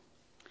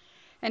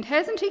And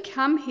hasn't he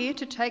come here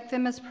to take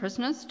them as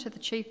prisoners to the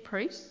chief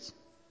priests?"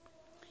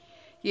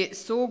 Yet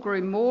Saul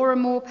grew more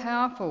and more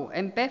powerful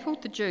and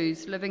baffled the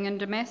Jews living in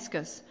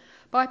Damascus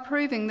by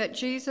proving that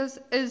Jesus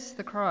is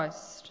the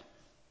Christ.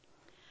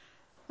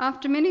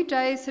 After many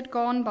days had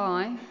gone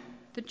by,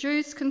 the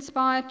Jews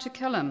conspired to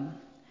kill him,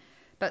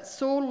 but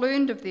Saul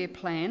learned of their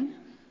plan.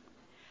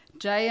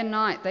 Day and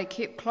night they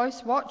kept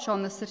close watch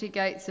on the city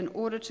gates in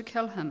order to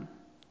kill him.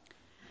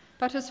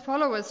 But his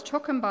followers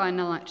took him by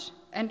night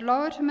and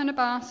lowered him in a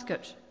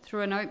basket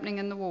through an opening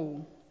in the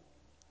wall.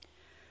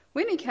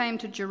 When he came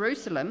to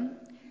Jerusalem,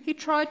 he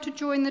tried to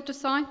join the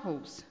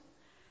disciples,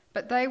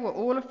 but they were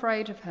all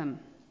afraid of him,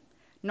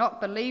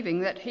 not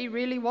believing that he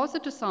really was a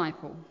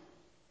disciple.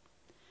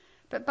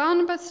 But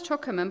Barnabas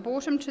took him and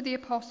brought him to the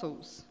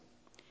apostles.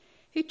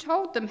 He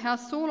told them how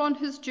Saul on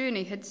his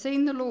journey had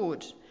seen the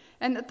Lord,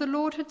 and that the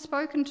Lord had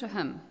spoken to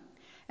him,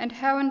 and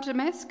how in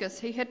Damascus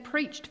he had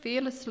preached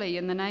fearlessly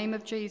in the name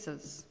of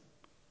Jesus.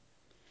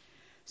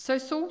 So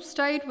Saul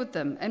stayed with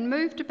them and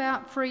moved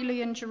about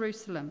freely in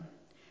Jerusalem,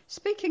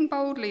 speaking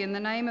boldly in the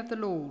name of the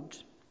Lord.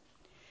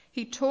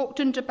 He talked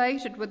and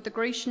debated with the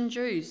Grecian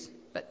Jews,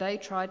 but they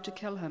tried to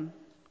kill him.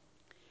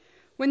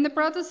 When the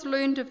brothers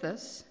learned of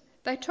this,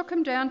 they took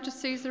him down to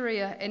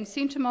Caesarea and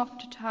sent him off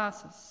to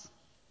Tarsus.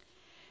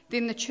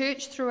 Then the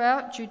church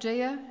throughout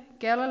Judea,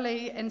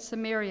 Galilee, and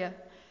Samaria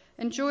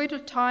enjoyed a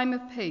time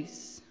of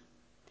peace.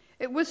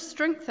 It was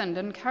strengthened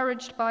and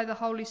encouraged by the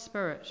Holy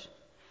Spirit.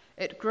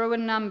 It grew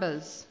in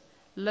numbers,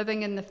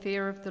 living in the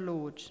fear of the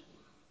Lord.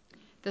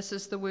 This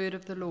is the word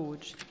of the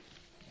Lord.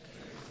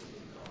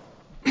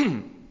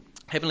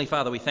 Heavenly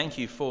Father, we thank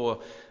you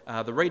for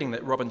the reading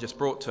that Robin just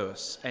brought to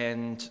us.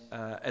 And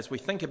as we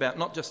think about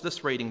not just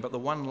this reading, but the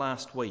one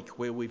last week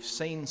where we've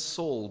seen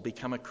Saul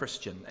become a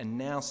Christian and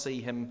now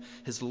see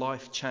his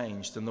life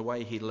changed in the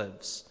way he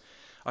lives,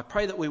 I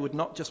pray that we would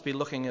not just be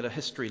looking at a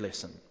history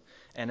lesson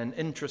and an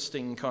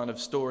interesting kind of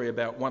story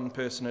about one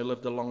person who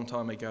lived a long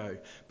time ago,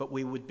 but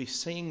we would be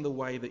seeing the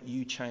way that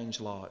you change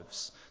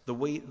lives, the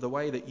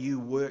way that you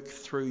work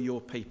through your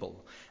people,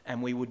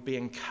 and we would be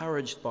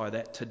encouraged by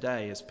that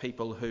today as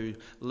people who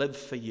live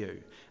for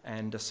you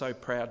and are so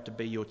proud to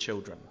be your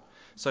children.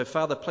 So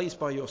Father, please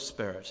by your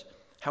Spirit,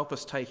 help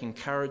us take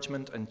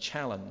encouragement and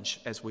challenge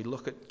as we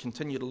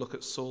continue to look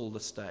at Saul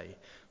this day,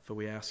 for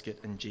we ask it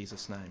in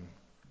Jesus' name.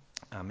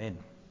 Amen.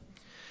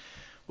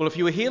 Well, if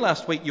you were here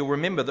last week, you'll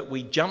remember that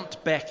we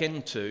jumped back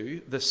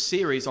into the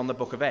series on the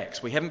book of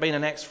Acts. We haven't been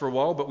in Acts for a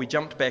while, but we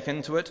jumped back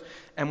into it,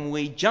 and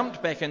we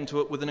jumped back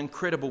into it with an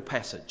incredible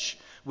passage.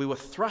 We were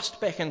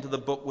thrust back into the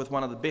book with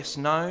one of the best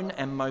known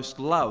and most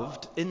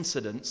loved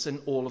incidents in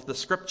all of the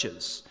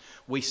scriptures.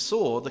 We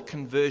saw the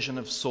conversion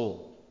of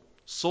Saul.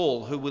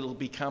 Saul, who will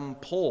become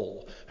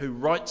Paul, who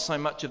writes so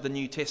much of the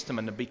New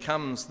Testament and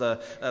becomes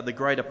the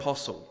great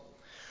apostle.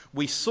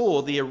 We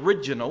saw the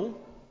original,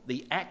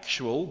 the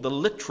actual, the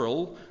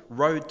literal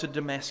road to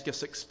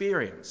Damascus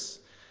experience,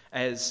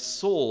 as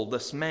Saul,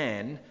 this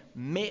man,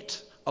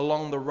 met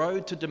along the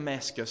road to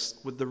Damascus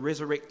with the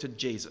resurrected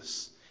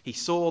Jesus. He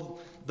saw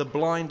the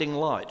blinding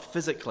light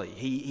physically.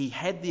 He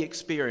had the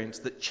experience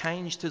that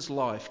changed his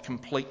life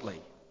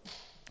completely.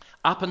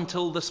 Up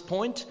until this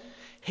point,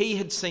 he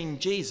had seen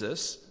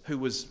Jesus, who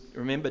was,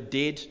 remember,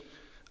 dead.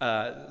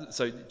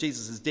 So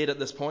Jesus is dead at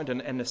this point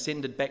and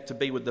ascended back to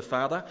be with the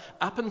Father.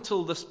 Up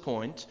until this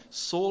point,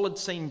 Saul had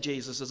seen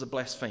Jesus as a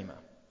blasphemer.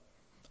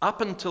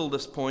 Up until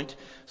this point,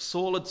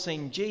 Saul had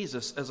seen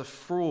Jesus as a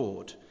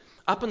fraud.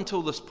 Up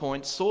until this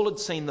point, Saul had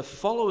seen the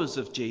followers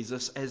of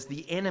Jesus as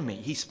the enemy.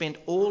 He spent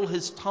all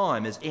his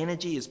time, his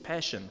energy, his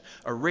passion,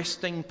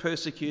 arresting,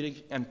 persecuting,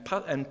 and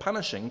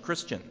punishing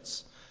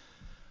Christians.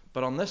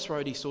 But on this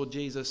road, he saw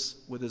Jesus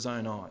with his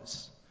own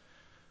eyes.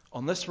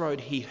 On this road,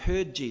 he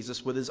heard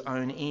Jesus with his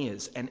own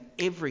ears, and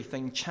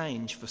everything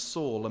changed for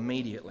Saul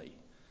immediately.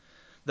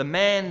 The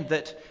man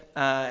that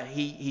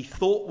he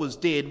thought was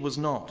dead was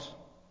not.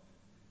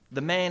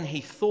 The man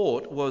he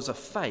thought was a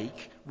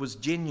fake was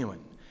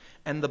genuine.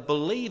 And the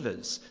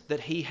believers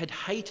that he had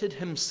hated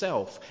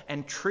himself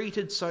and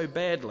treated so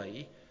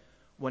badly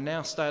were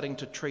now starting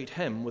to treat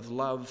him with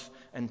love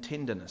and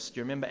tenderness. Do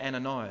you remember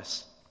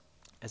Ananias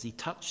as he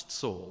touched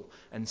Saul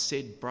and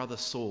said, "Brother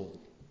Saul"?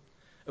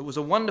 It was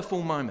a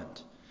wonderful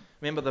moment.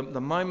 Remember the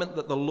moment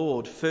that the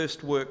Lord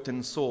first worked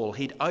in Saul.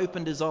 He'd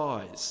opened his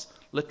eyes.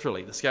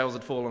 Literally, the scales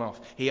had fallen off.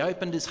 He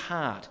opened his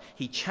heart.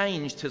 He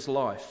changed his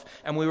life.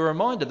 And we were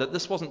reminded that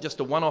this wasn't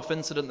just a one-off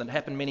incident that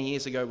happened many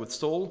years ago with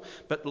Saul,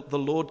 but the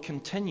Lord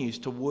continues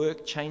to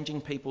work changing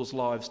people's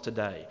lives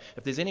today.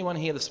 If there's anyone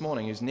here this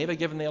morning who's never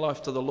given their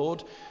life to the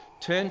Lord,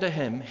 turn to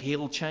him.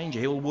 He'll change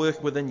you. He'll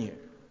work within you.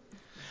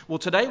 Well,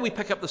 today we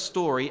pick up the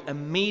story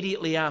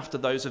immediately after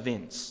those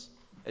events.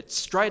 It's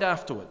straight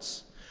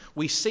afterwards.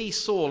 We see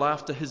Saul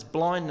after his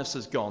blindness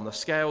is gone, the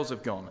scales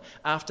have gone,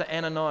 after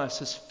Ananias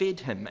has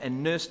fed him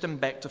and nursed him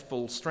back to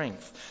full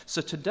strength.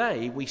 So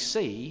today we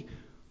see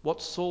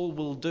what Saul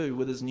will do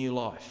with his new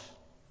life,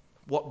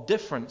 what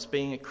difference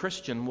being a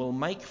Christian will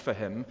make for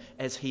him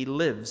as he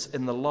lives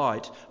in the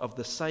light of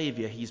the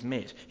Saviour he's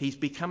met. He's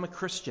become a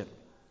Christian.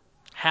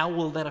 How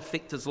will that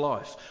affect his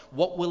life?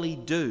 What will he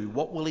do?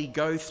 What will he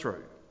go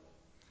through?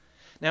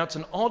 Now, it's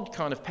an odd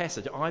kind of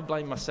passage. I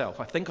blame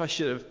myself. I think I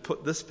should have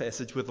put this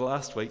passage with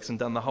last week's and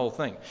done the whole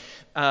thing.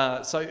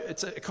 So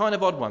it's a kind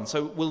of odd one.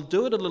 So we'll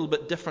do it a little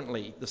bit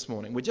differently this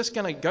morning. We're just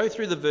going to go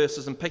through the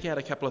verses and pick out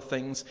a couple of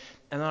things,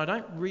 and I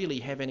don't really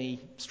have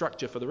any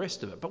structure for the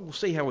rest of it, but we'll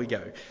see how we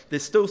go.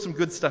 There's still some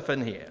good stuff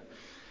in here.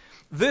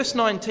 Verse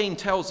 19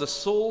 tells us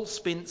Saul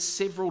spent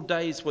several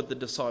days with the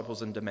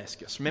disciples in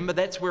Damascus. Remember,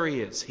 that's where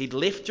he is. He'd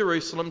left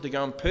Jerusalem to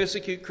go and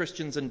persecute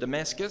Christians in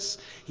Damascus.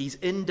 He's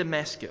in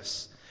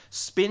Damascus,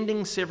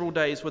 spending several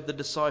days with the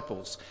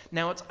disciples.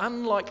 Now, it's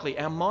unlikely.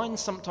 Our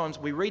minds sometimes,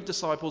 we read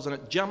disciples and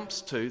it jumps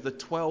to the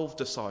 12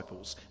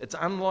 disciples. It's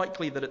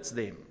unlikely that it's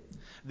them.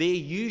 They're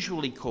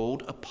usually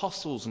called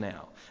apostles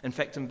now. In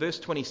fact, in verse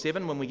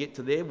 27, when we get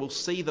to there, we'll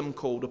see them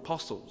called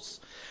apostles.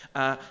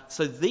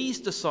 So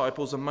these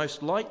disciples are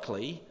most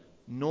likely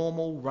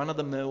normal,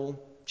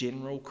 run-of-the-mill,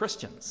 general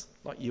Christians,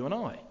 like you and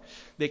I.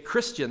 They're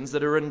Christians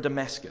that are in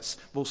Damascus.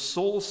 Well,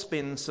 Saul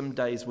spends some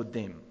days with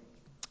them.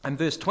 And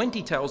verse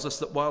 20 tells us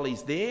that while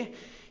he's there,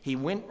 he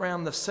went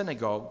round the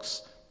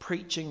synagogues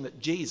preaching that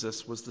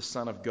Jesus was the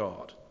Son of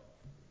God.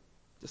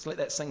 Just let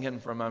that sink in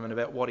for a moment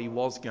about what he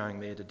was going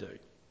there to do.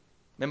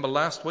 Remember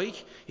last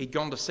week, he'd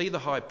gone to see the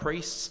high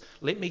priests.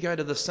 Let me go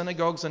to the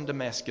synagogues in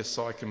Damascus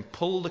so I can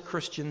pull the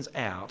Christians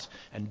out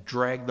and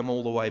drag them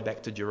all the way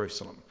back to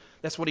Jerusalem.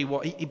 That's what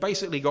he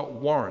basically got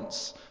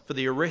warrants for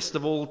the arrest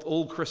of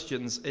all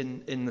Christians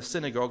in the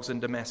synagogues in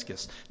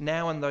Damascus.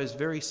 Now in those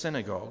very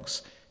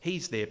synagogues,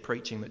 he's there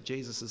preaching that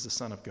Jesus is the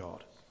Son of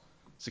God.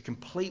 It's a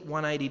complete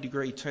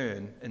 180-degree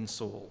turn in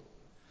Saul.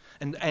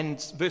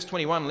 And verse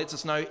 21 lets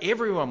us know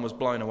everyone was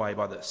blown away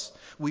by this.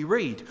 We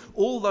read,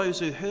 all those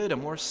who heard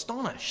him were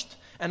astonished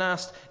and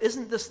asked,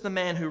 isn't this the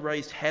man who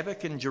raised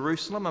havoc in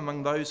Jerusalem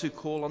among those who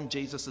call on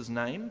Jesus'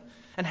 name?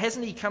 And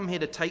hasn't he come here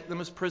to take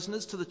them as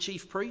prisoners to the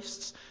chief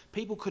priests?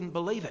 People couldn't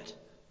believe it.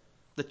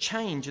 The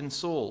change in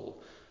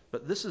Saul.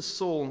 But this is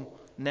Saul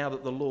now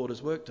that the Lord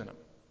has worked in him.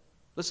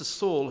 This is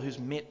Saul who's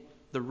met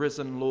the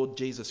risen Lord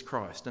Jesus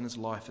Christ, and his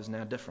life is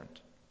now different.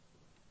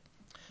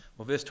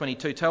 Well, verse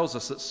 22 tells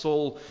us that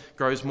Saul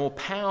grows more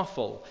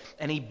powerful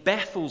and he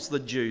baffles the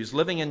Jews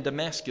living in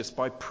Damascus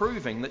by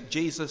proving that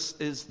Jesus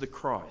is the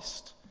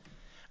Christ.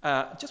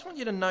 Just want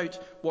you to note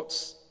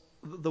what's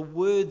the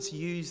words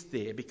used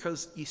there,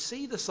 because you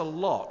see this a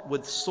lot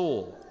with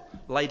Saul,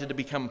 later to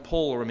become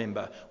Paul,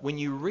 remember. When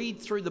you read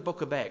through the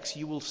book of Acts,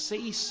 you will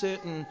see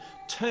certain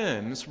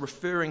terms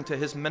referring to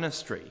his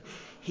ministry.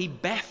 He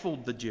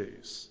baffled the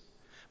Jews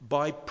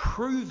by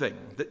proving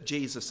that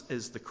Jesus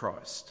is the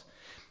Christ.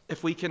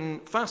 If we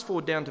can fast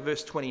forward down to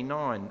verse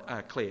 29,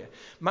 Claire.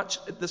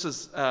 This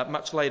is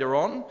much later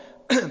on,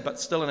 but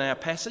still in our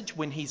passage,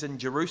 when he's in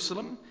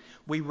Jerusalem,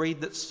 we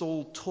read that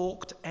Saul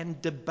talked and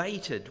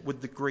debated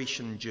with the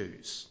Grecian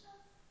Jews.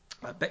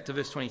 Back to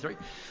verse 23.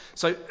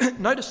 So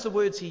notice the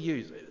words he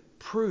used.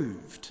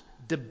 Proved,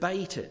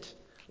 debated.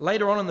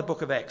 Later on in the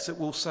book of Acts, it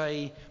will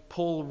say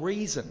Paul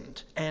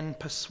reasoned and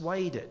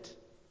persuaded.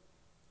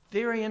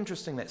 Very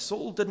interesting that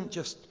Saul didn't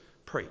just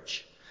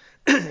preach.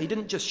 He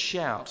didn't just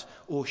shout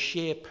or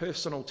share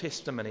personal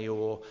testimony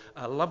or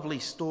lovely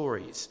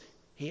stories.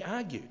 He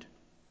argued.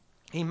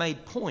 He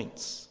made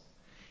points.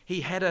 He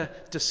had a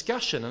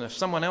discussion, and if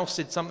someone else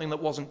said something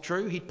that wasn't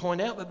true, he'd point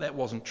out that that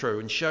wasn't true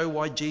and show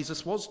why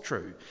Jesus was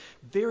true.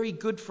 Very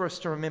good for us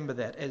to remember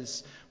that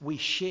as we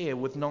share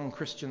with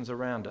non-Christians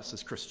around us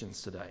as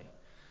Christians today.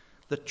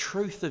 The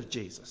truth of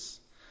Jesus.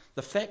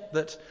 The fact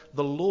that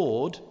the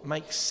Lord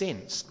makes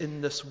sense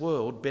in this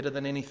world better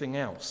than anything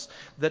else.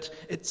 That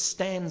it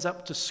stands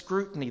up to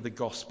scrutiny, the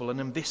gospel, and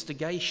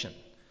investigation.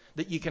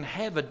 That you can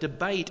have a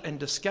debate and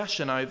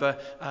discussion over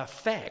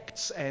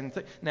facts.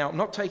 Now, I'm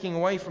not taking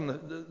away from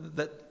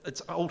that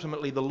it's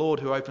ultimately the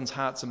Lord who opens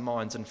hearts and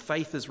minds, and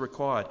faith is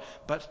required.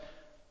 But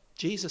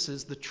Jesus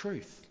is the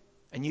truth,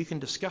 and you can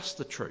discuss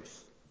the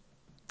truth.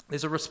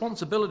 There's a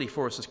responsibility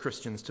for us as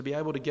Christians to be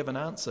able to give an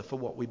answer for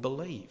what we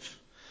believe.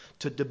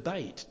 To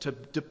debate,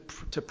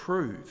 to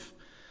prove.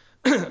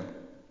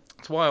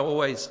 That's why I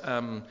always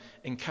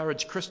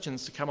encourage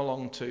Christians to come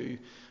along to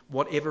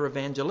whatever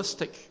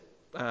evangelistic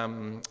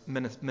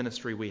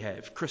ministry we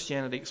have.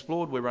 Christianity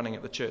Explored we're running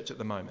at the church at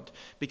the moment,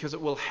 because it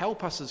will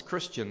help us as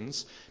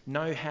Christians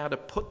know how to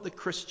put the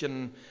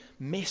Christian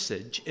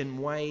message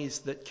in ways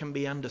that can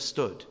be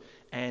understood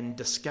and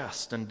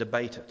discussed and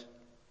debated.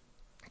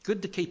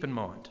 Good to keep in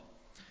mind.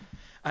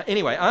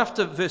 Anyway,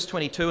 after verse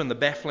 22 and the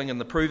baffling and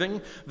the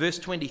proving, verse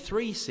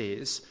 23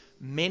 says,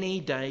 many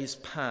days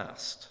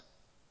passed.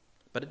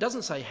 But it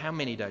doesn't say how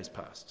many days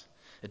passed.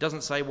 It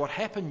doesn't say what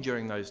happened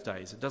during those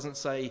days. It doesn't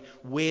say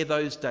where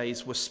those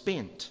days were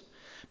spent.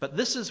 But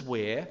this is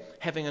where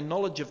having a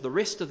knowledge of the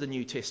rest of the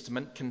New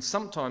Testament can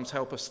sometimes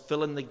help us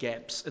fill in the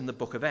gaps in the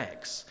book of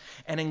Acts.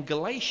 And in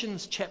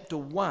Galatians chapter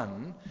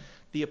 1,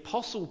 The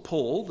Apostle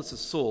Paul, this is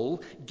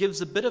Saul,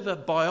 gives a bit of a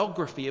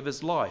biography of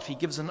his life. He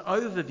gives an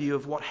overview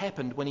of what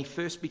happened when he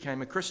first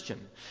became a Christian.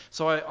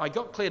 So I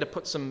got Claire to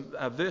put some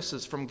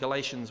verses from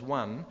Galatians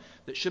 1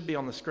 that should be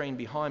on the screen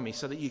behind me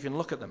so that you can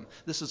look at them.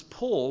 This is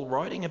Paul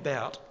writing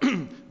about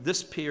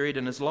this period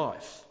in his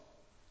life.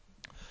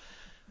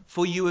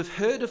 For you have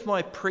heard of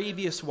my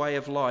previous way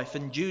of life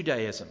in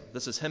Judaism.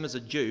 This is him as a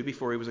Jew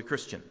before he was a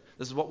Christian.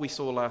 This is what we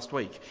saw last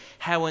week.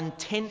 How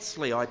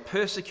intensely I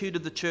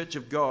persecuted the church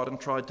of God and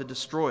tried to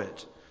destroy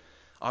it.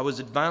 I was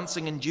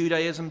advancing in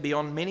Judaism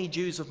beyond many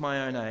Jews of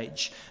my own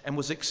age and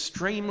was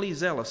extremely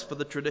zealous for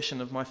the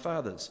tradition of my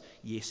fathers.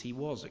 Yes, he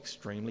was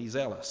extremely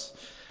zealous.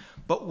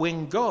 But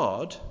when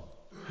God,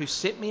 who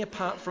set me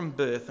apart from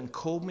birth and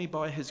called me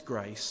by his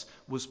grace,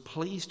 was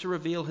pleased to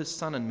reveal his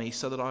Son in me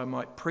so that I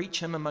might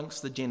preach him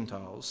amongst the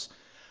Gentiles,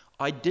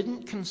 I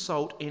didn't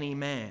consult any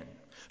man,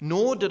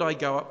 nor did I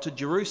go up to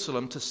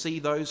Jerusalem to see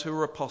those who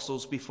were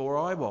apostles before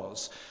I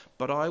was,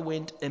 but I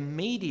went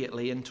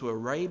immediately into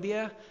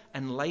Arabia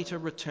and later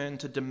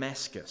returned to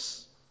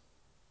Damascus.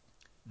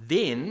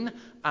 Then,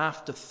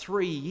 after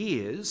 3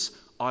 years,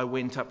 I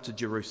went up to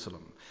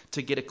Jerusalem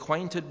to get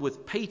acquainted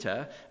with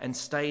Peter and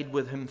stayed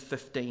with him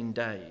 15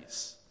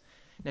 days.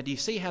 Now, do you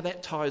see how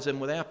that ties in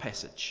with our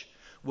passage?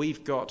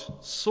 We've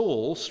got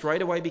Saul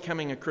straight away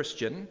becoming a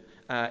Christian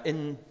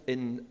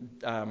in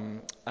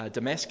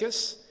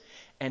Damascus,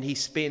 and he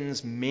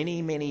spends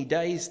many, many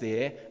days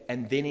there,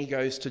 and then he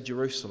goes to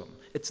Jerusalem.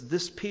 It's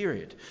this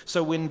period.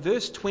 So when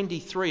verse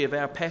 23 of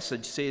our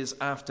passage says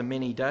after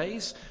many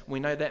days, we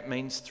know that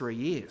means 3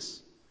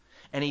 years.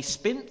 And he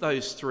spent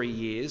those 3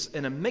 years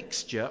in a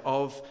mixture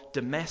of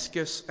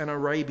Damascus and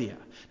Arabia.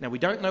 Now, we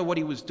don't know what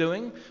he was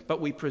doing, but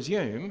we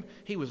presume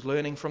he was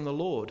learning from the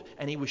Lord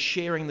and he was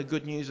sharing the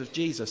good news of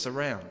Jesus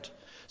around.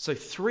 So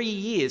 3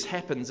 years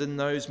happens in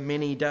those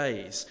many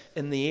days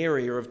in the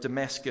area of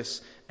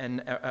Damascus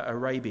and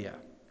Arabia.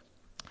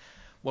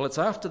 Well, it's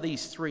after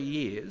these 3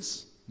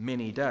 years,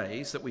 many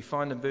days, that we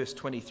find in verse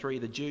 23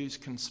 the Jews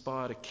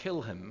conspire to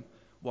kill him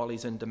while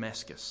he's in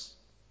Damascus.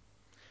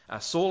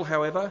 Saul,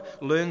 however,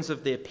 learns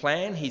of their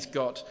plan. He's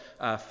got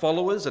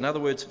followers, in other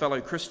words, fellow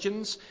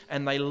Christians,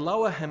 and they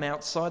lower him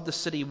outside the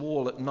city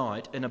wall at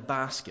night in a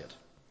basket.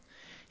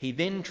 He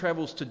then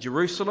travels to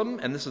Jerusalem,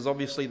 and this is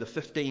obviously the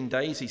 15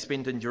 days he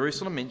spent in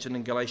Jerusalem, mentioned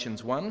in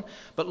Galatians 1.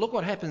 But look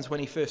what happens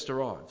when he first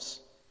arrives.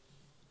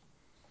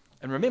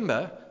 And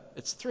remember,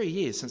 it's 3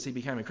 years since he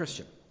became a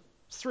Christian.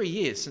 It's 3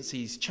 years since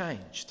he's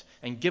changed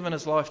and given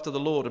his life to the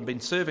Lord and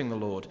been serving the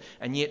Lord.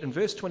 And yet in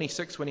verse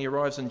 26, when he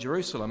arrives in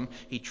Jerusalem,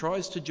 he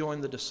tries to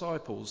join the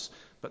disciples,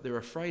 but they're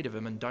afraid of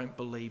him and don't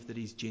believe that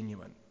he's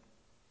genuine.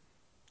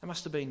 It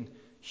must have been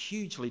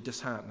hugely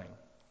disheartening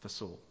for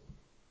Saul.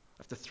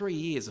 After 3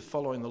 years of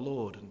following the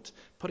Lord and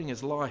putting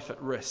his life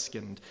at risk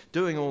and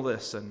doing all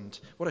this, and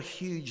what a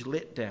huge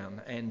letdown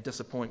and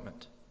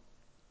disappointment.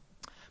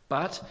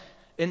 But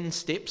in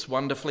steps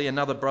wonderfully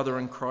another brother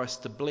in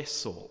Christ to bless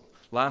Saul.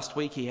 Last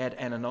week he had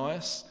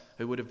Ananias,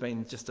 who would have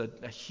been just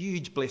a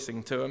huge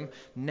blessing to him.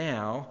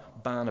 Now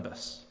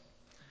Barnabas.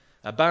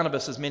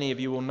 Barnabas, as many of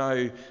you will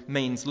know,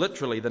 means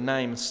literally the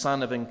name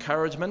son of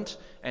encouragement,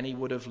 and he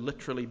would have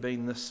literally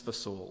been this for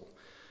Saul.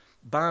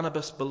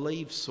 Barnabas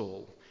believes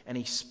Saul, and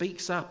he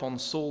speaks up on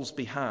Saul's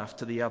behalf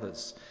to the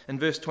others. In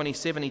verse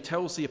 27, he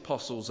tells the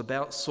apostles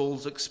about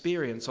Saul's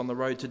experience on the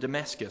road to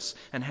Damascus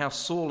and how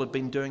Saul had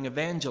been doing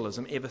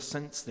evangelism ever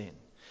since then.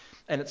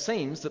 And it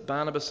seems that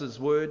Barnabas'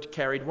 word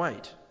carried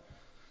weight,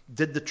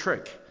 did the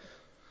trick.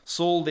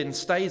 Saul then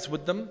stays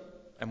with them,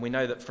 and we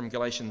know that from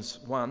Galatians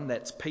 1,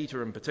 that's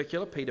Peter in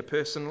particular, Peter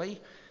personally.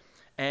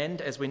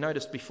 And as we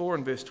noticed before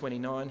in verse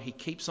 29, he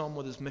keeps on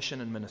with his mission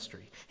and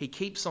ministry. He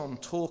keeps on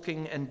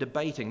talking and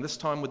debating, this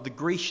time with the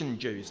Grecian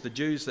Jews, the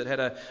Jews that had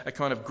a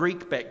kind of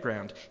Greek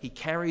background. He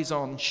carries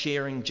on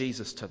sharing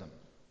Jesus to them.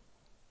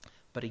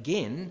 But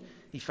again,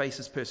 he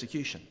faces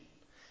persecution.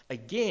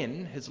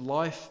 Again, his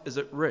life is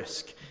at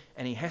risk,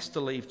 and he has to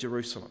leave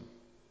Jerusalem.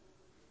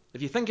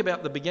 If you think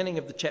about the beginning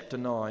of the chapter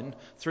 9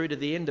 through to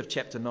the end of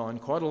chapter 9,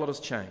 quite a lot has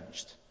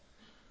changed.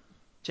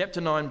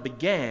 Chapter 9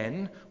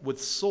 began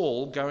with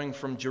Saul going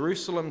from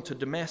Jerusalem to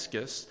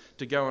Damascus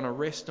to go and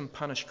arrest and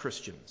punish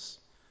Christians.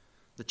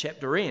 The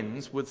chapter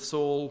ends with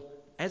Saul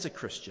as a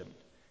Christian,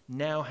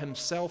 now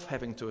himself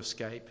having to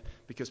escape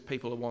because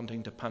people are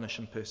wanting to punish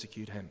and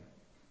persecute him.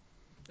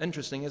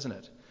 Interesting, isn't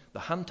it? The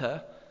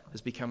hunter has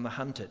become the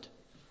hunted.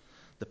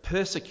 The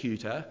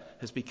persecutor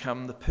has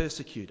become the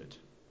persecuted.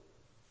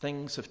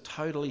 Things have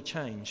totally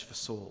changed for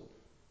Saul.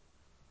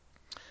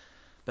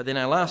 But then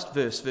our last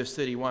verse, verse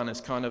 31,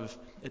 is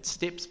it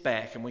steps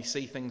back and we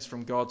see things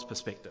from God's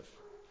perspective.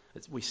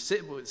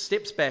 It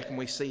steps back and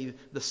we see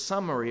the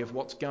summary of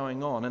what's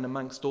going on in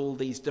amongst all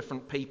these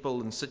different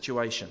people and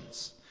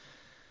situations.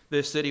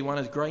 Verse 31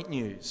 is great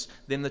news.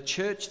 Then the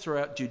church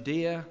throughout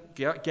Judea,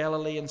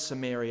 Galilee and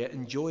Samaria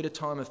enjoyed a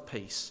time of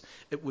peace.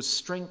 It was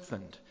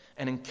strengthened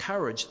and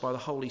encouraged by the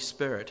Holy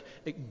Spirit.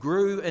 It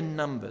grew in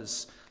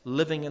numbers,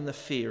 living in the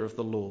fear of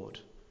the Lord.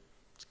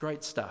 It's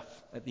great stuff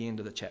at the end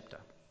of the chapter.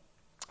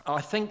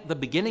 I think the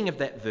beginning of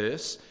that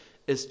verse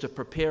is to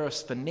prepare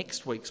us for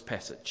next week's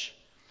passage.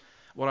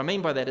 What I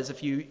mean by that is,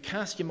 if you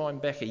cast your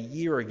mind back a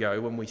year ago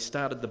when we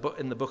started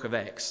in the book of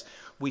Acts,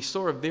 we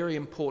saw a very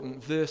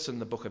important verse in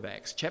the book of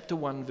Acts, chapter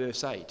 1,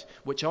 verse 8,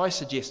 which I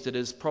suggested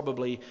is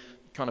probably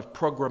kind of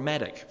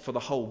programmatic for the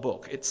whole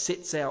book. It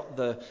sets out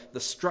the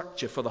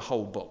structure for the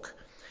whole book.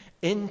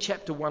 In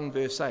chapter 1,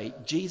 verse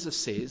 8, Jesus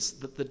says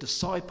that the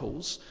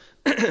disciples,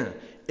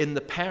 in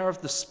the power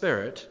of the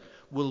Spirit,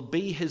 will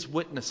be his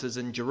witnesses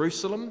in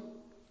Jerusalem,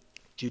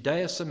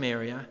 Judea,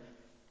 Samaria,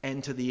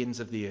 and to the ends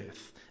of the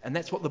earth. And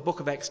that's what the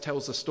book of Acts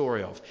tells the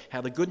story of,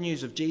 how the good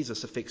news of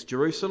Jesus affects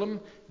Jerusalem,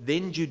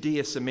 then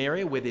Judea,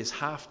 Samaria, where there's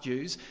half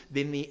Jews,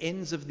 then the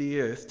ends of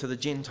the earth to the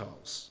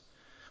Gentiles.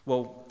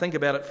 Well, think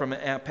about it from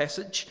our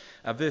passage.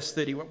 Verse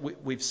 31,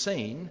 we've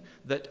seen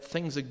that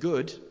things are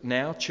good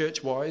now,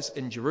 church-wise,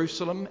 in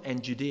Jerusalem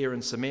and Judea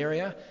and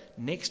Samaria.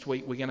 Next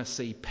week, we're going to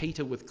see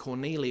Peter with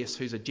Cornelius,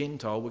 who's a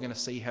Gentile. We're going to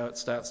see how it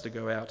starts to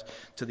go out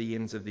to the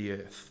ends of the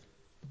earth.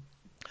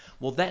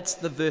 Well, that's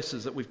the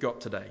verses that we've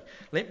got today.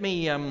 Let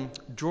me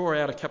draw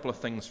out a couple of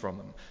things from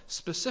them.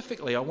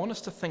 Specifically, I want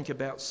us to think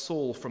about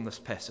Saul from this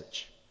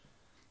passage.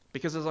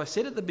 Because as I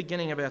said at the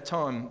beginning of our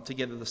time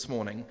together this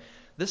morning,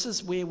 this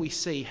is where we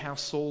see how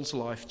Saul's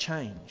life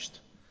changed.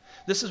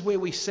 This is where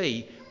we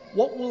see,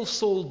 what will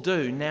Saul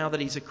do now that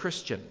he's a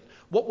Christian?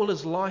 What will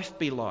his life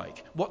be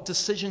like? What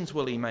decisions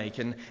will he make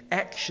and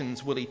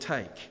actions will he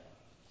take?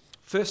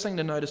 First thing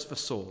to notice for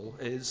Saul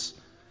is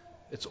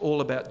it's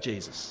all about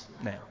Jesus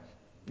now.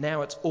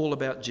 Now it's all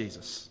about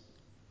Jesus.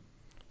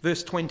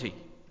 Verse 20,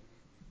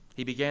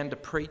 he began to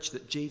preach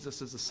that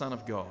Jesus is the Son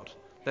of God.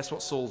 That's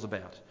what Saul's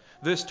about.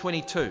 Verse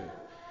 22,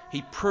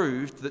 he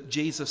proved that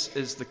Jesus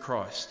is the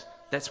Christ.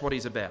 That's what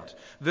he's about.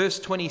 Verse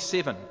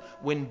 27,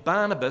 when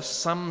Barnabas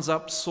sums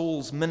up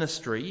Saul's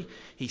ministry,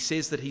 he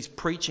says that he's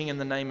preaching in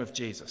the name of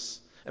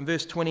Jesus. And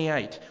verse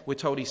 28, we're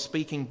told he's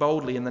speaking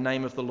boldly in the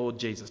name of the Lord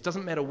Jesus.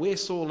 Doesn't matter where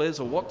Saul is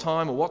or what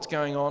time or what's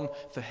going on,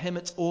 for him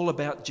it's all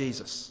about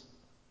Jesus.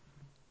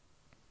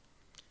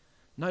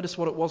 Notice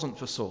what it wasn't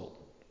for Saul.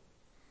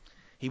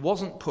 He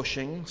wasn't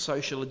pushing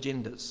social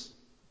agendas.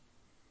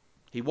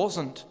 He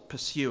wasn't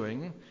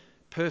pursuing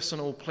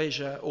personal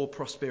pleasure or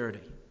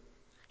prosperity.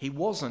 He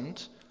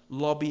wasn't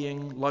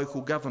lobbying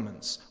local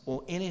governments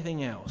or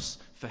anything else.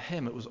 For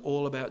him, it was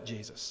all about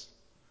Jesus.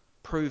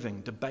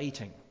 Proving,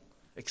 debating,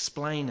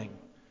 explaining,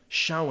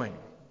 showing.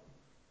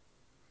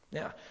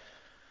 Now,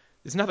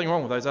 there's nothing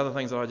wrong with those other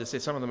things that I just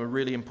said. Some of them are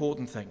really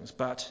important things.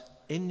 But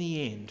in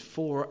the end,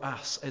 for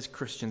us as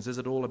Christians, is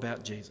it all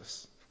about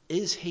Jesus?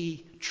 Is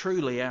he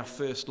truly our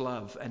first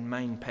love and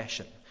main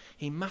passion?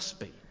 He must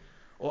be.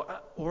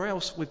 Or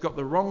else we've got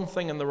the wrong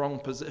thing in the wrong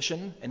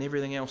position and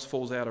everything else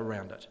falls out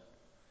around it.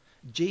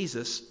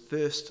 Jesus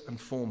first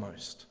and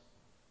foremost.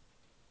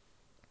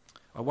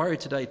 I worry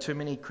today too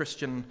many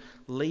Christian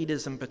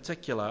leaders in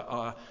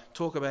particular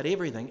talk about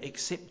everything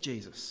except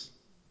Jesus.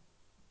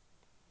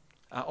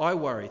 I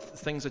worry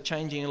things are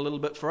changing a little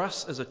bit for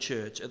us as a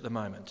church at the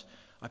moment.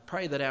 I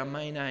pray that our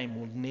main aim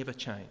will never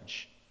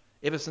change.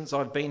 Ever since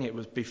I've been here, it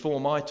was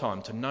before my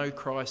time, to know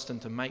Christ and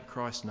to make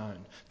Christ known.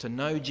 To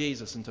know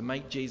Jesus and to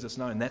make Jesus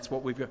known. That's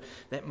what we've got.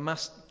 That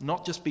must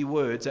not just be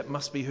words, that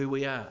must be who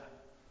we are.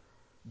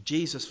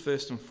 Jesus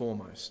first and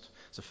foremost.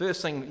 So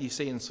first thing that you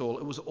see in Saul,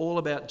 it was all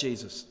about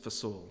Jesus for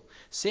Saul.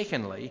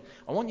 Secondly,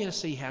 I want you to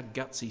see how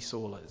gutsy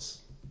Saul is.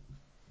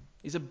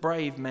 He's a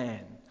brave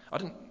man. I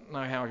didn't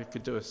know how I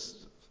could do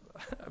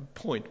a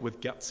point with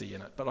gutsy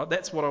in it, but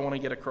that's what I want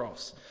to get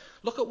across.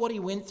 Look at what he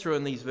went through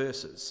in these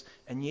verses,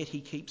 and yet he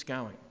keeps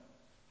going.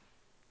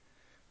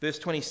 Verse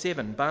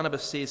 27,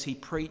 Barnabas says he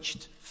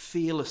preached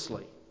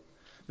fearlessly.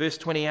 Verse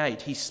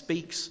 28, he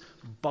speaks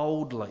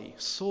boldly.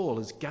 Saul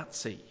is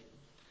gutsy.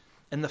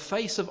 In the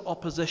face of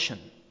opposition,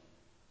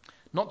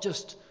 not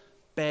just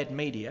bad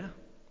media,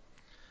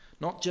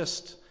 not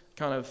just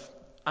kind of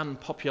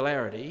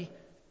unpopularity,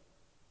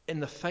 in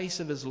the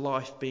face of his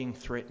life being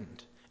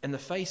threatened, in the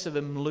face of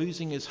him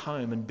losing his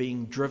home and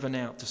being driven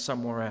out to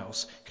somewhere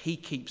else, he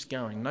keeps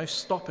going. No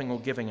stopping or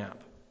giving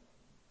up.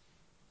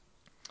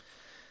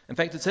 In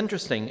fact, it's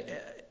interesting,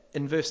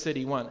 in verse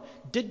 31,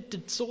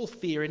 did Saul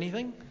fear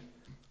anything?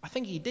 I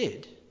think he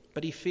did,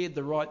 but he feared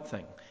the right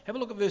thing. Have a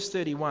look at verse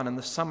 31 and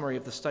the summary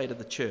of the state of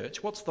the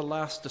church. What's the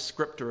last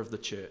descriptor of the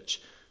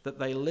church? That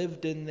they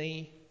lived in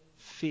the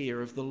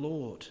fear of the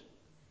Lord.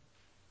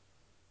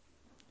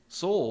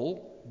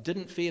 Saul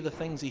didn't fear the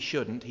things he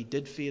shouldn't. He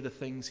did fear the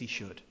things he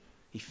should.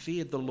 He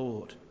feared the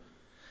Lord.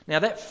 Now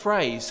that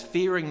phrase,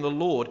 fearing the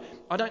Lord,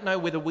 I don't know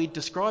whether we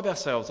describe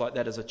ourselves like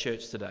that as a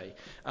church today.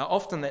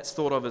 Often that's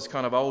thought of as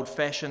kind of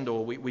old-fashioned,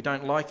 or we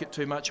don't like it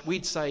too much.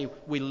 We'd say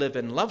we live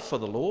in love for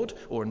the Lord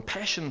or in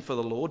passion for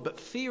the Lord, but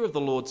fear of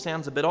the Lord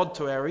sounds a bit odd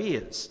to our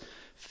ears.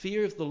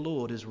 Fear of the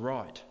Lord is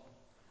right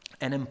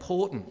and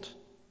important.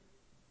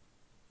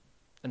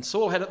 And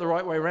Saul had it the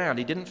right way around.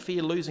 He didn't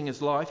fear losing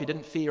his life. He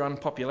didn't fear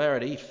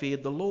unpopularity. He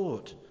feared the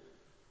Lord.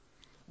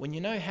 When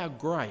you know how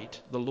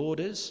great the Lord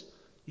is,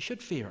 you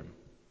should fear him.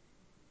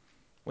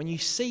 When you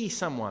see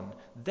someone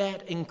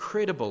that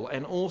incredible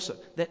and awesome,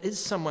 that is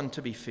someone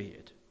to be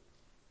feared.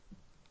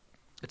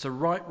 It's a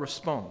right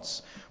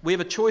response. We have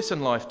a choice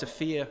in life to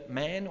fear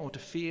man or to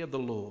fear the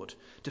Lord,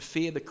 to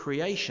fear the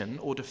creation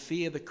or to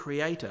fear the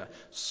Creator.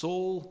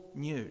 Saul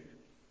knew,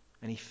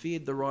 and he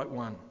feared the right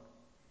one.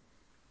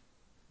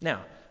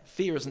 Now,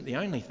 fear isn't the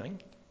only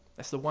thing.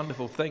 That's the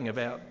wonderful thing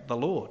about the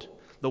Lord.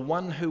 The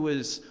one who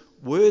is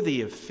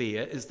worthy of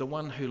fear is the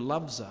one who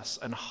loves us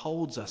and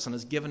holds us and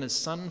has given his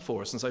Son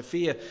for us. And so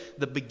fear,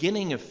 the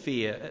beginning of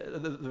fear,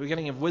 the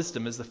beginning of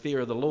wisdom is the fear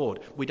of the Lord.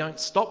 We don't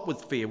stop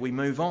with fear, we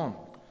move on.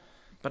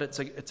 But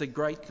it's a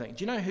great thing.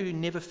 Do you know who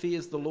never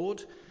fears the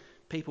Lord?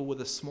 People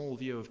with a small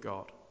view of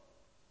God,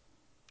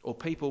 or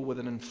people with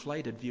an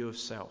inflated view of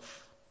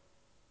self.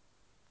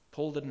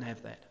 Paul didn't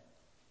have that.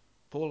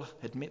 Paul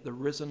had met the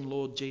risen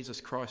Lord Jesus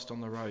Christ on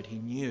the road. He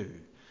knew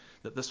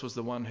that this was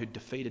the one who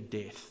defeated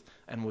death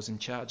and was in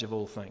charge of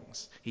all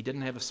things. He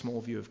didn't have a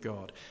small view of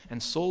God.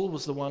 And Saul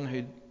was the one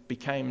who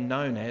became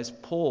known as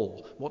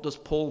Paul. What does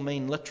Paul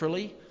mean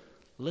literally?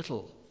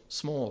 Little,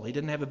 small. He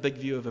didn't have a big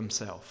view of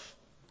himself.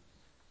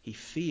 He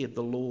feared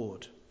the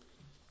Lord.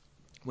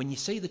 When you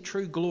see the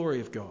true glory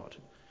of God,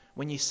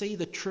 when you see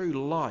the true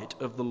light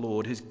of the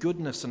Lord, his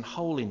goodness and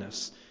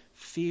holiness,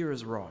 fear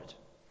is right.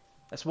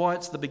 That's why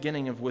it's the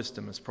beginning of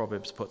wisdom, as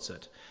Proverbs puts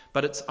it.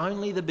 But it's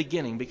only the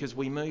beginning because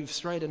we move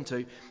straight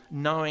into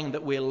knowing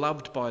that we're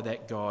loved by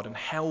that God and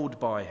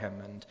held by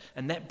him,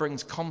 and that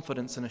brings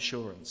confidence and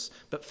assurance.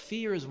 But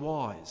fear is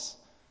wise.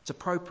 It's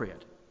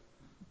appropriate.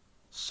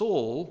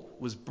 Saul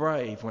was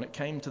brave when it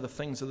came to the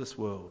things of this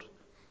world.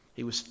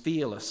 He was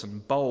fearless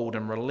and bold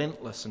and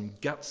relentless and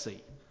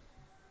gutsy.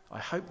 I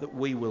hope that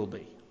we will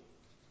be.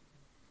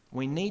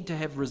 We need to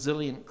have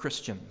resilient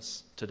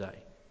Christians today.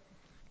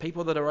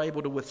 People that are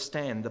able to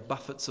withstand the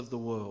buffets of the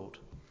world,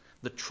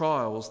 the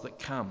trials that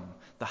come,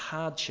 the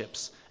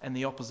hardships and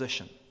the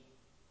opposition.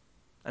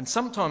 And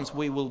sometimes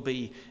we will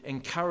be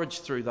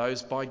encouraged through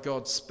those by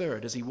God's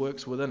Spirit as he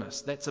works within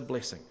us. That's a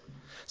blessing.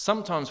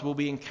 Sometimes we'll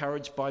be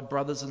encouraged by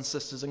brothers and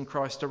sisters in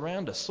Christ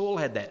around us. Saul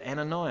had that,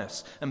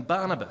 Ananias and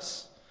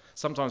Barnabas.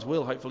 Sometimes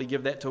we'll hopefully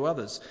give that to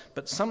others.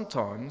 But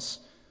sometimes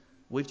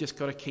we've just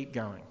got to keep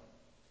going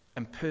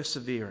and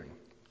persevering.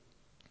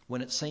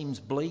 When it seems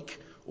bleak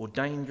or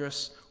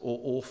dangerous or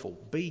awful,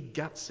 be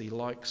gutsy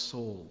like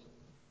Saul.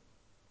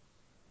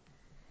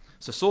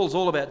 So Saul's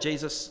all about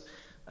Jesus.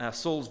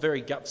 Saul's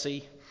very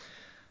gutsy.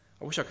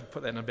 I wish I could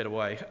put that in a better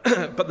way.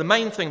 But the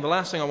main thing, the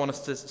last thing I want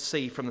us to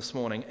see from this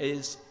morning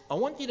is I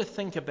want you to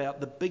think about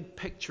the big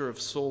picture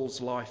of Saul's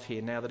life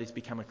here now that he's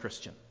become a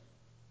Christian.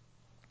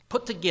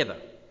 Put together,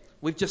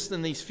 we've just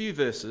in these few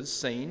verses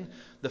seen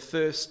the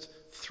first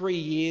 3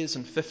 years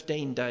and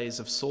 15 days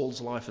of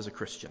Saul's life as a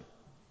Christian.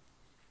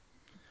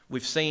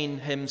 We've seen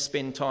him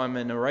spend time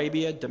in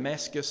Arabia,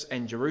 Damascus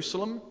and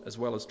Jerusalem, as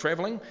well as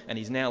travelling, and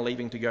he's now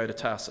leaving to go to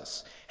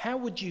Tarsus. How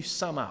would you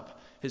sum up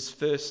his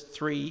first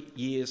 3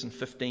 years and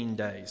 15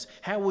 days?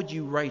 How would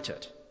you rate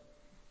it?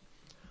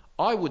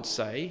 I would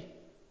say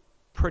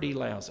pretty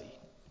lousy.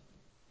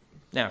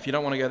 Now, if you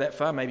don't want to go that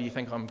far, maybe you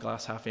think I'm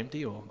glass half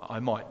empty, or I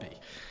might be.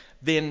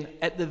 Then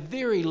at the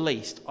very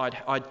least,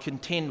 I'd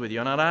contend with you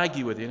and I'd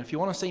argue with you. And if you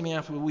want to see me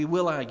after, we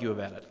will argue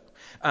about it.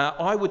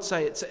 I would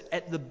say it's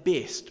at the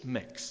best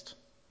mixed,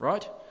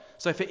 right?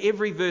 So for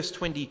every verse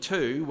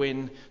 22,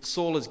 when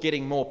Saul is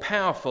getting more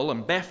powerful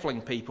and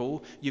baffling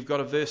people, you've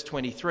got a verse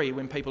 23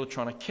 when people are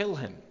trying to kill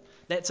him.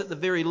 That's at the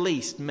very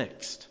least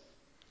mixed.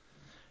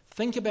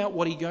 Think about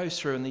what he goes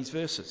through in these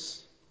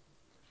verses.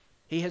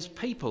 He has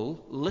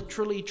people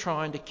literally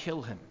trying to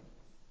kill him.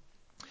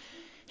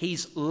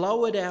 He's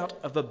lowered out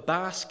of a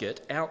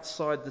basket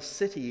outside the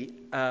city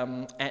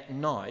at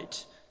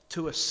night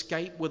to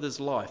escape with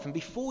his life. And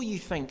before you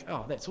think,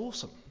 oh, that's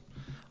awesome,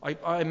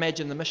 I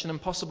imagine the Mission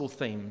Impossible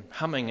theme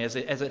humming as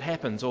it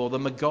happens, or the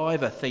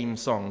MacGyver theme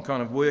song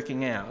kind of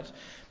working out.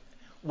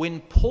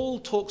 When Paul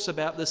talks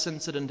about this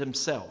incident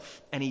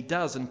himself, and he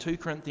does in 2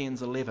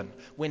 Corinthians 11,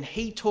 when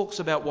he talks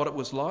about what it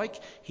was like,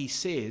 he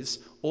says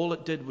all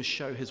it did was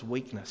show his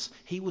weakness.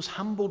 He was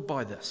humbled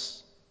by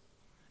this.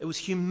 It was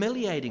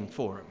humiliating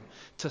for him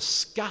to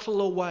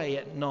scuttle away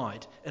at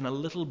night in a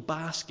little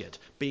basket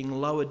being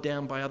lowered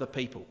down by other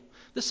people.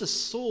 This is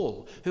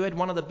Saul, who had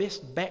one of the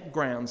best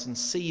backgrounds and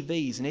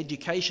CVs and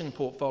education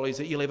portfolios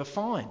that you'll ever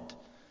find.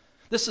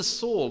 This is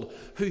Saul,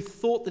 who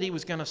thought that he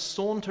was going to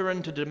saunter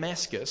into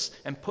Damascus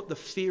and put the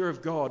fear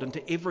of God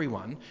into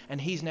everyone, and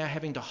he's now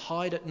having to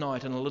hide at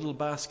night in a little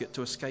basket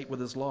to escape with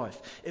his life.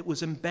 It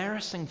was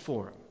embarrassing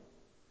for him.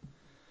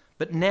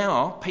 But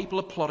now people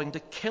are plotting to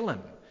kill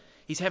him.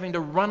 He's having to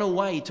run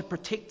away to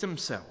protect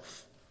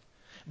himself.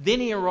 Then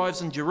he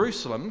arrives in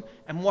Jerusalem,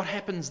 and what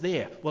happens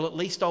there? Well, at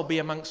least I'll be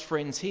amongst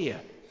friends here.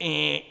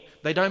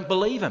 They don't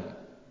believe him.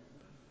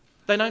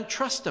 They don't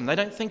trust him. They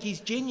don't think he's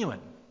genuine.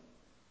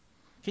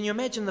 Can you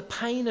imagine the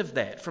pain of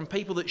that from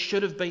people that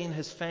should have been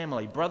his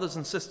family, brothers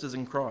and sisters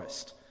in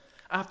Christ?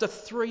 After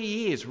 3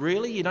 years,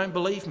 really? You don't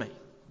believe me?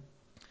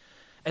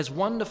 As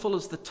wonderful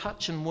as the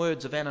touch and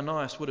words of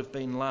Ananias would have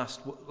been in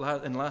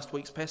last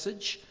week's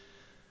passage,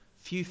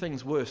 few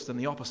things worse than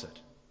the opposite.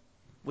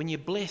 When you're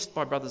blessed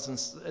by brothers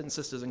and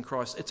sisters in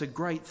Christ, it's a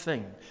great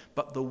thing.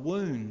 But the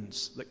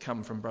wounds that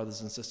come from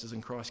brothers and sisters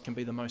in Christ can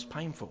be the most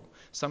painful.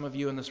 Some of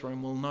you in this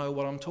room will know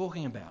what I'm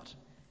talking about.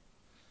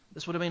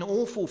 This would have been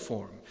awful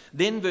for him.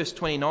 Then verse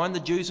 29, the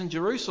Jews in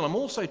Jerusalem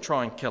also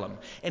try and kill him.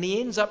 And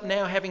he ends up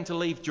now having to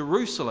leave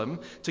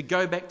Jerusalem to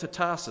go back to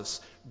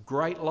Tarsus.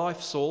 Great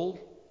life, Saul.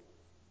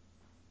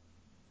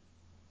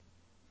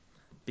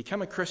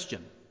 Become a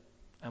Christian.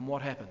 And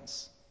what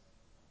happens?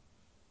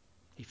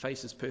 He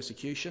faces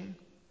persecution.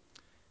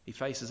 He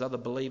faces other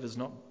believers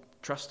not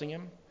trusting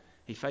him.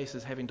 He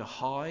faces having to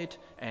hide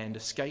and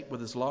escape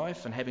with his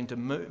life and having to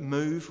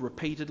move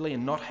repeatedly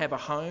and not have a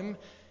home.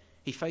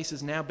 He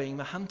faces now being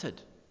the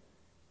hunted.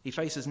 He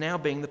faces now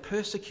being the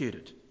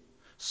persecuted.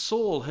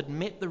 Saul had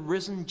met the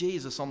risen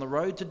Jesus on the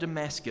road to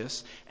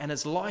Damascus, and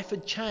his life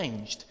had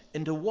changed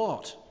into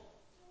what?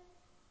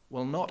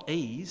 Well, not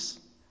ease,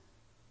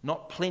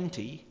 not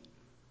plenty,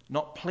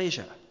 not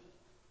pleasure.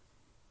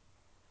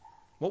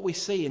 What we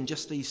see in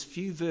just these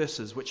few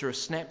verses, which are a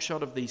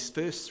snapshot of these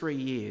first 3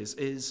 years,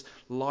 is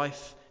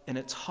life in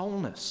its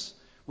wholeness.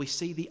 We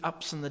see the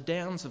ups and the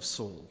downs of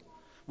Saul.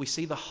 We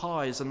see the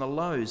highs and the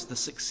lows, the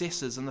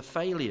successes and the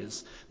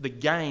failures, the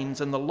gains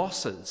and the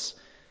losses.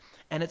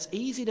 And it's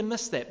easy to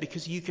miss that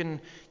because you can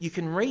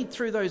read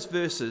through those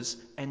verses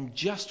and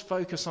just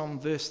focus on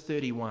verse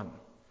 31.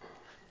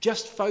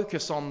 Just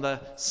focus on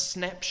the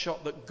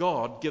snapshot that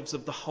God gives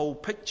of the whole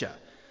picture.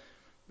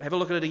 Have a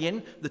look at it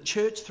again. The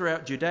church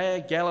throughout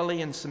Judea,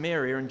 Galilee and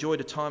Samaria enjoyed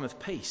a time of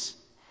peace.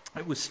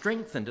 It was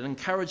strengthened and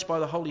encouraged by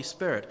the Holy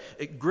Spirit.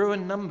 It grew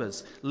in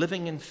numbers,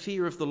 living in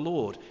fear of the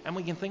Lord. And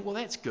we can think, well,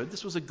 that's good.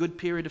 This was a good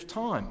period of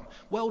time.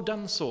 Well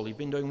done, Saul. You've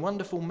been doing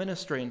wonderful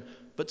ministry.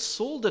 But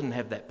Saul didn't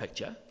have that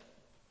picture.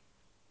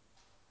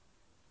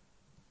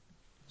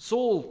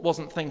 Saul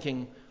wasn't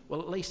thinking,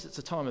 well, at least it's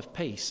a time of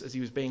peace, as he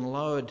was being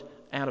lowered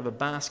out of a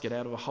basket,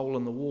 out of a hole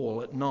in the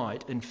wall at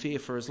night in fear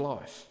for his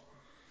life.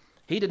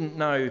 He didn't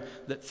know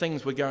that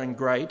things were going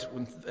great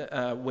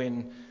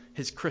when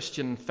his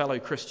fellow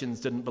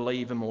Christians didn't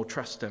believe him or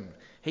trust him.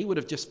 He would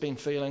have just been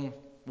feeling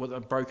with a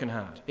broken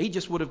heart. He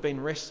just would have been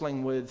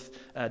wrestling with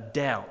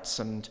doubts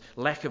and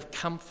lack of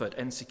comfort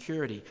and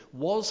security.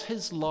 Was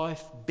his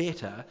life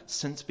better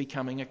since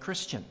becoming a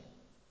Christian?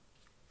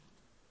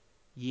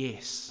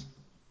 Yes.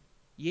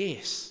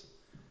 Yes,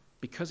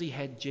 because he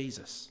had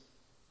Jesus.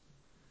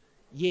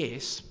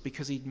 Yes,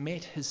 because he'd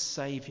met his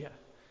Saviour.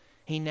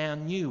 He now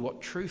knew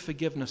what true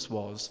forgiveness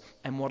was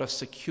and what a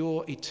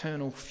secure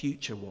eternal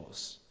future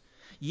was.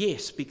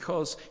 Yes,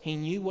 because he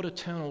knew what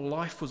eternal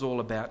life was all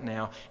about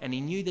now, and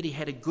he knew that he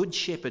had a good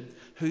shepherd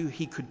who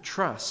he could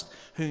trust,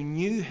 who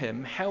knew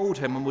him, held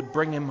him, and would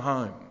bring him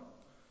home.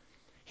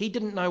 He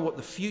didn't know what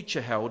the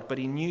future held, but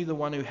he knew the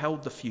one who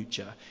held the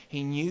future.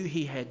 He knew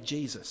he had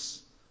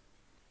Jesus.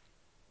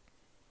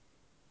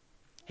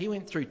 He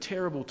went through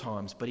terrible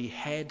times, but he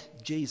had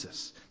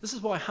Jesus. This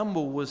is why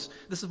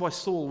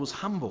Saul was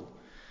humble.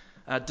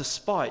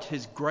 Despite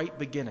his great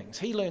beginnings.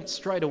 He learnt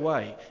straight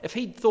away. If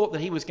he'd thought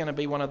that he was going to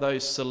be one of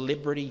those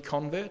celebrity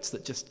converts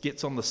that just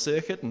gets on the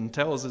circuit and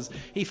tells us,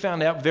 he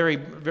found out very,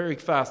 very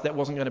fast that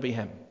wasn't going to be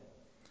him.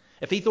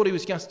 If he thought he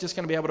was just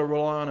going to be able to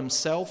rely on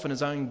himself and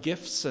his own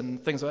gifts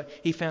and things like that,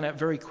 he found out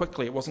very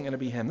quickly it wasn't going to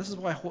be him. This is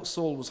why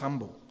Saul was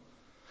humble.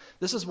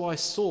 This is why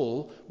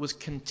Saul was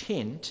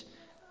content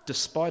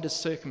despite his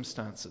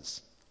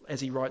circumstances, as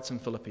he writes in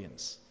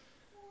Philippians.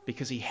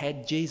 Because he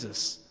had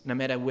Jesus, no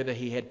matter whether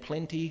he had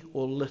plenty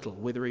or little,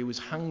 whether he was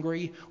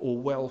hungry or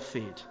well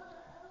fed.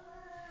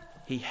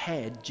 He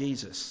had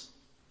Jesus.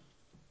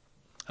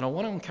 And I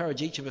want to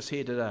encourage each of us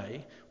here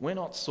today, we're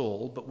not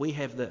Saul, but we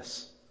have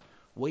this.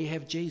 We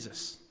have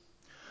Jesus.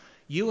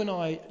 You and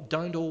I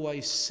don't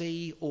always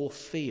see or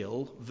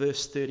feel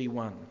verse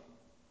 31.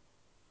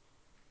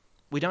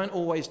 We don't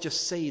always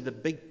just see the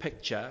big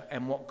picture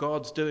and what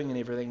God's doing and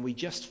everything. We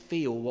just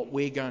feel what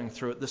we're going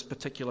through at this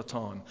particular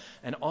time.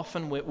 And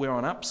often we're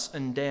on ups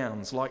and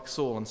downs like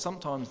Saul. And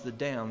sometimes the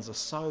downs are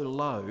so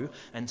low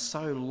and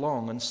so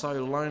long and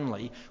so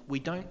lonely, we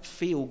don't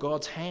feel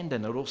God's hand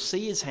in it or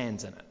see his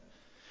hands in it.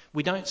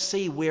 We don't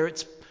see where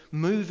it's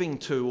moving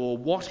to or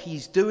what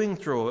he's doing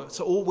through it.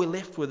 So all we're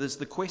left with is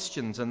the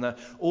questions and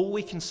all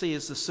we can see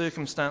is the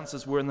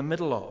circumstances we're in the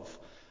middle of.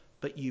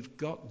 But you've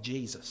got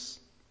Jesus.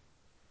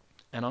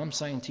 And I'm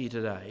saying to you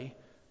today,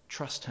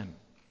 trust him.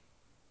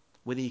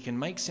 Whether you can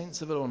make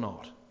sense of it or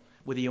not,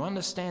 whether you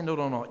understand it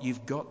or not,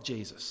 you've got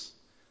Jesus.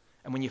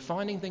 And when you're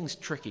finding things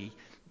tricky,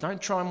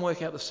 don't try and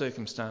work out the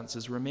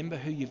circumstances. Remember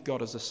who you've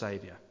got as a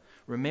Saviour.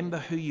 Remember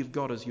who you've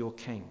got as your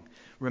King.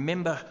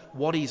 Remember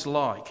what he's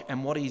like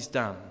and what he's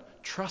done.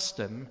 Trust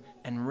him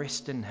and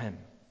rest in him.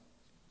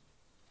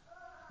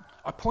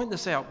 I point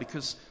this out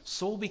because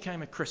Saul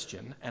became a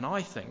Christian and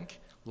I think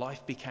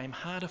life became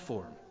harder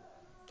for him.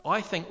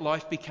 I think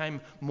life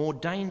became more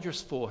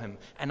dangerous for him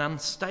and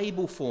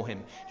unstable for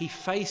him. He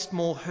faced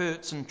more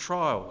hurts and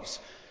trials,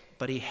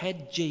 but he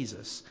had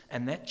Jesus,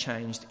 and that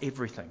changed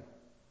everything.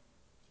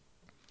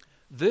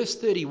 Verse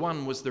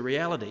 31 was the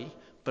reality,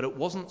 but it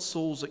wasn't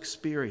Saul's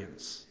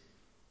experience.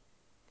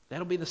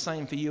 That'll be the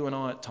same for you and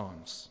I at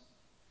times.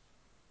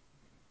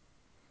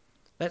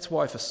 That's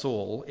why for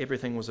Saul,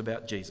 everything was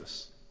about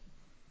Jesus.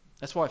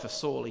 That's why for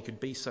Saul, he could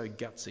be so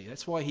gutsy.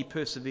 That's why he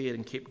persevered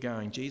and kept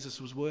going.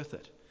 Jesus was worth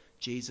it.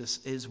 Jesus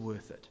is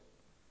worth it.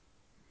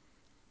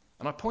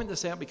 And I point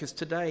this out because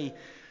today,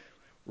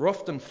 we're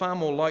often far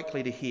more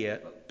likely to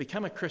hear,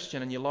 become a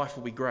Christian and your life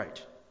will be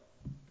great.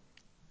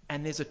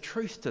 And there's a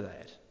truth to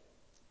that.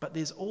 But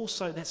there's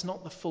also, that's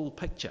not the full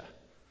picture.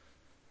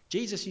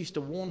 Jesus used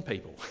to warn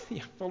people,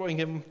 following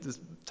him, just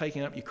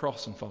taking up your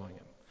cross and following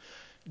him.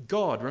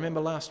 God,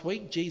 remember last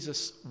week,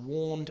 Jesus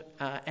warned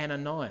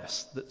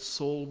Ananias that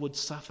Saul would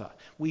suffer.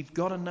 We've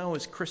got to know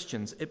as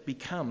Christians, it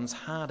becomes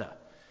harder.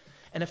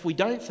 And if we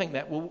don't think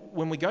that, well,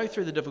 when we go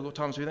through the difficult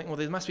times, we think, well,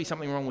 there must be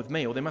something wrong with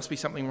me, or there must be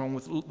something wrong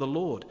with the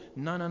Lord.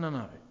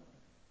 No.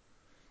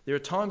 There are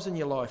times in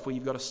your life where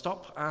you've got to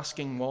stop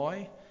asking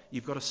why.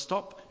 You've got to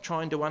stop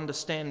trying to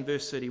understand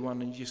verse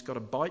 31, and you just got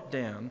to bite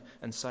down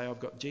and say, I've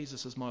got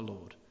Jesus as my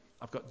Lord.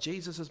 I've got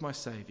Jesus as my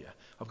Saviour.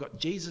 I've got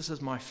Jesus as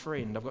my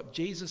friend. I've got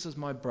Jesus as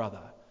my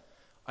brother.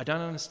 I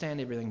don't understand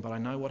everything, but I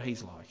know what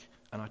he's like,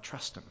 and I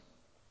trust him.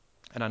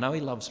 And I know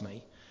he loves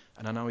me,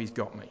 and I know he's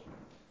got me.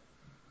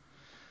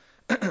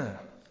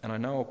 And I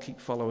know I'll keep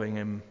following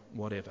him,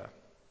 whatever.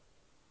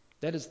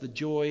 That is the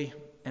joy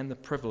and the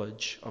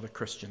privilege of a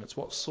Christian. It's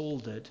what Saul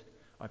did.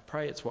 I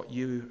pray it's what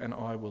you and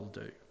I will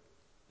do.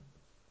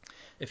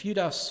 If you'd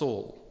asked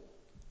Saul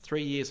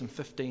 3 years and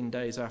 15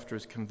 days after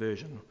his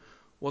conversion,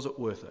 was it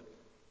worth it?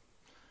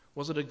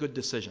 Was it a good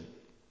decision?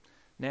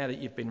 Now that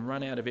you've been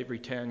run out of every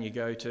town you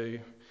go to,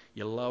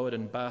 you're lowered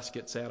in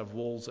baskets out of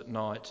walls at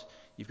night,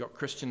 you've got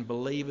Christian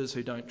believers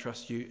who don't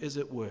trust you, is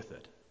it worth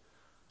it?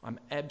 I'm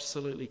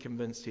absolutely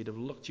convinced he'd have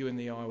looked you in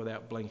the eye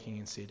without blinking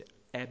and said,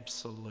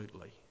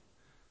 absolutely,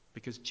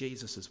 because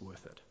Jesus is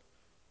worth it.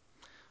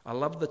 I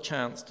love the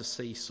chance to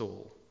see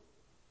Saul.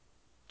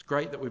 It's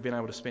great that we've been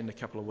able to spend a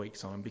couple of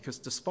weeks on him, because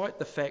despite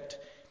the fact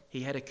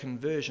he had a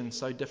conversion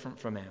so different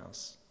from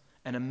ours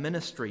and a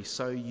ministry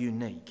so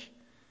unique,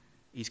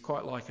 he's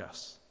quite like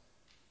us.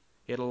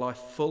 He had a life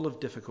full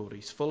of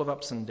difficulties, full of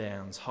ups and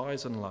downs,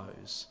 highs and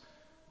lows,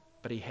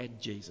 but he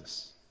had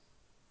Jesus.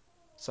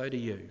 So do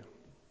you.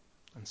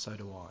 And so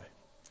do I.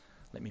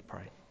 Let me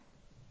pray.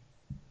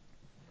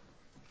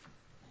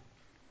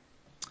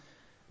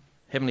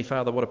 Heavenly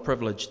Father, what a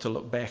privilege to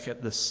look back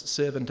at this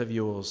servant of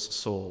yours,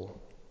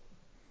 Saul,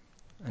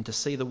 and to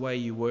see the way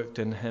you worked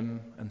in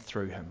him and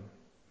through him,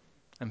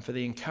 and for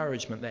the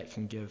encouragement that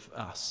can give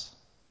us.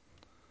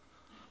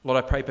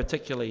 Lord, I pray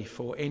particularly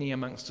for any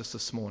amongst us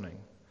this morning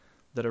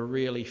that are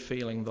really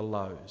feeling the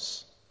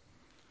lows,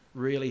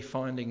 really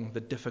finding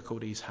the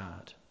difficulties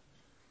hard,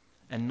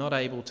 and not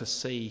able to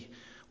see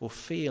or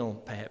feel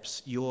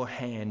perhaps your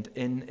hand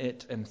in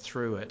it and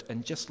through it,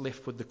 and just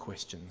left with the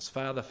questions.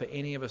 Father, for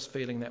any of us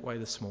feeling that way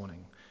this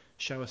morning,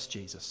 show us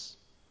Jesus.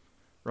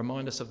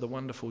 Remind us of the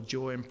wonderful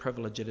joy and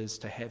privilege it is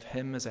to have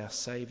him as our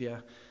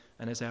Saviour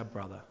and as our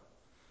brother.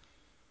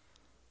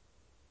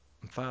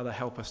 And Father,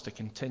 help us to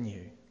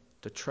continue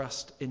to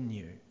trust in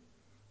you,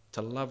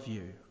 to love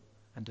you,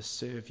 and to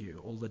serve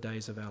you all the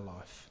days of our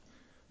life.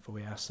 For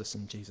we ask this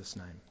in Jesus'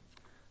 name.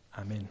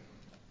 Amen.